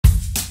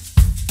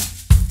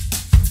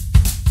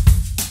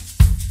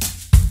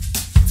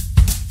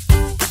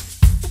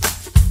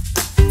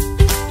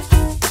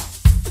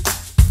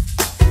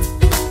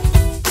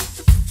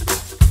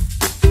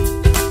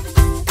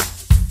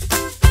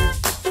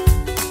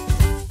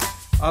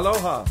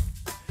Aloha!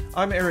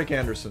 I'm Eric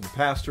Anderson,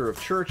 pastor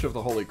of Church of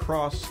the Holy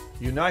Cross,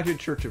 United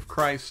Church of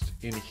Christ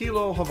in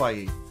Hilo,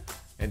 Hawaii,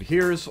 and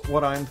here's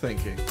what I'm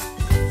thinking.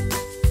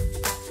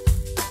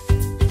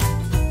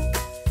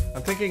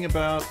 I'm thinking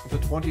about the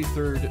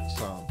 23rd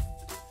Psalm,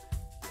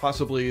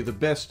 possibly the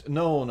best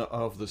known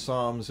of the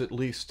Psalms, at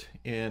least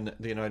in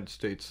the United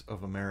States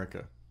of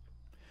America.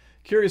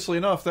 Curiously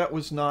enough, that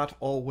was not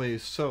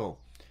always so.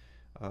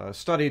 A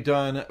study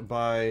done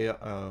by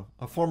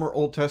a former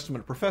Old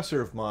Testament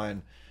professor of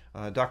mine,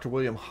 Dr.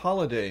 William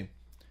Holliday,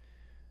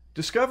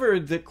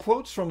 discovered that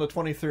quotes from the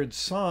 23rd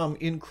Psalm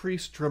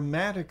increased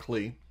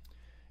dramatically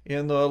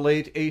in the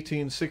late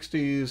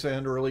 1860s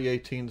and early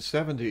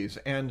 1870s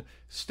and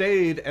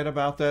stayed at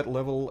about that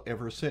level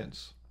ever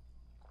since.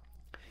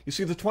 You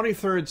see, the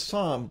 23rd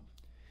Psalm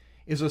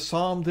is a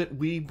psalm that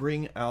we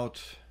bring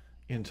out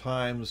in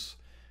times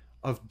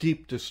of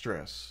deep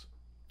distress,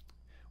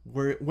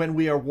 when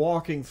we are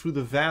walking through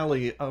the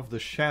valley of the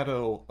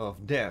shadow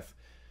of death,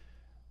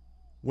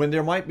 when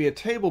there might be a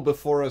table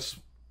before us,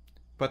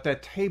 but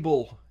that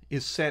table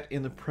is set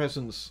in the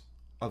presence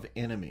of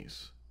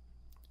enemies.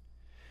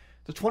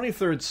 The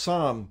 23rd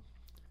Psalm,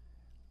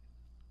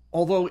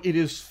 although it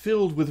is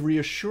filled with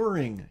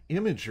reassuring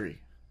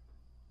imagery,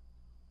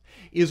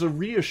 is a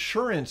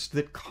reassurance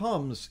that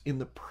comes in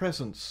the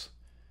presence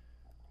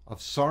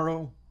of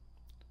sorrow,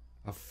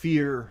 of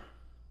fear,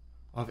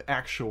 of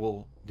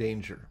actual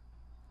danger.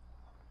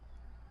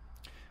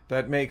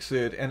 That makes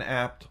it an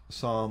apt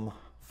psalm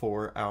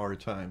for our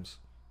times.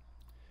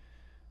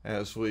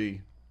 As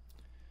we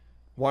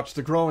watch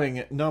the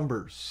growing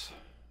numbers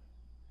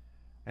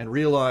and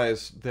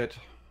realize that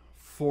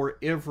for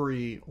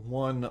every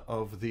one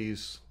of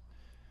these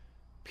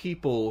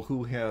people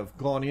who have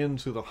gone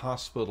into the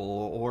hospital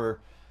or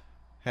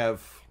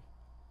have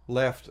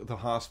left the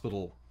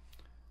hospital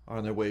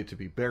on their way to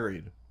be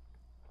buried,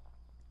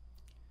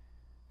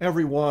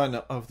 every one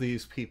of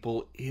these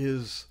people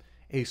is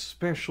a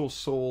special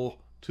soul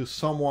to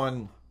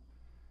someone,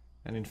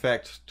 and in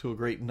fact to a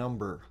great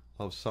number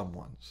of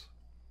someones.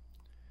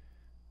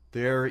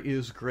 There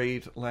is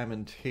great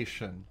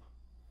lamentation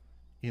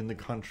in the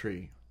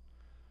country,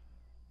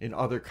 in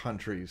other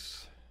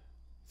countries,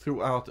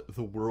 throughout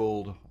the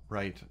world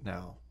right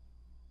now.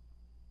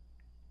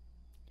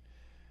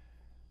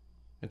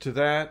 And to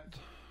that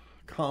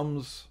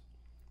comes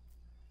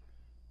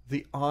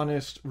the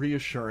honest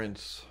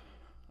reassurance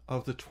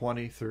of the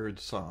 23rd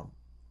Psalm,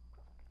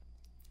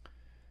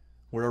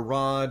 where a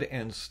rod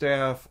and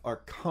staff are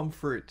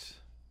comfort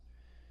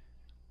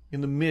in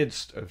the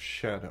midst of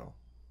shadow,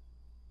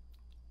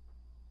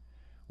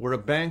 where a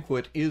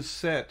banquet is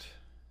set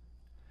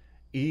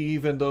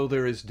even though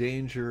there is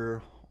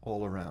danger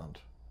all around.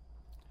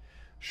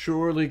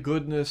 Surely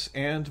goodness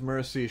and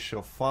mercy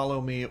shall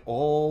follow me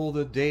all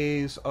the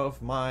days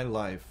of my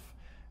life,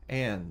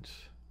 and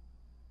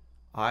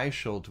I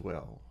shall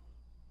dwell,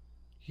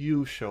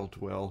 you shall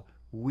dwell,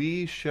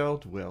 we shall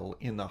dwell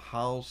in the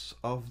house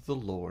of the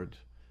Lord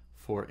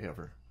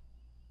forever.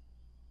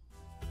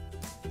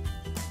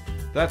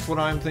 That's what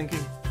I'm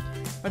thinking.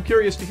 I'm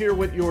curious to hear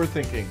what you're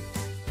thinking.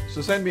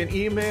 So send me an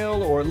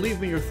email or leave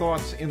me your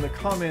thoughts in the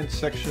comments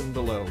section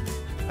below.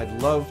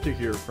 I'd love to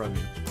hear from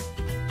you.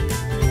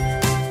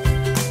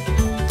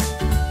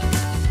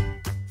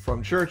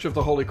 From Church of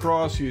the Holy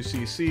Cross,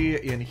 UCC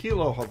in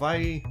Hilo,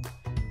 Hawaii,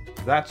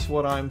 that's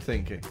what I'm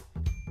thinking.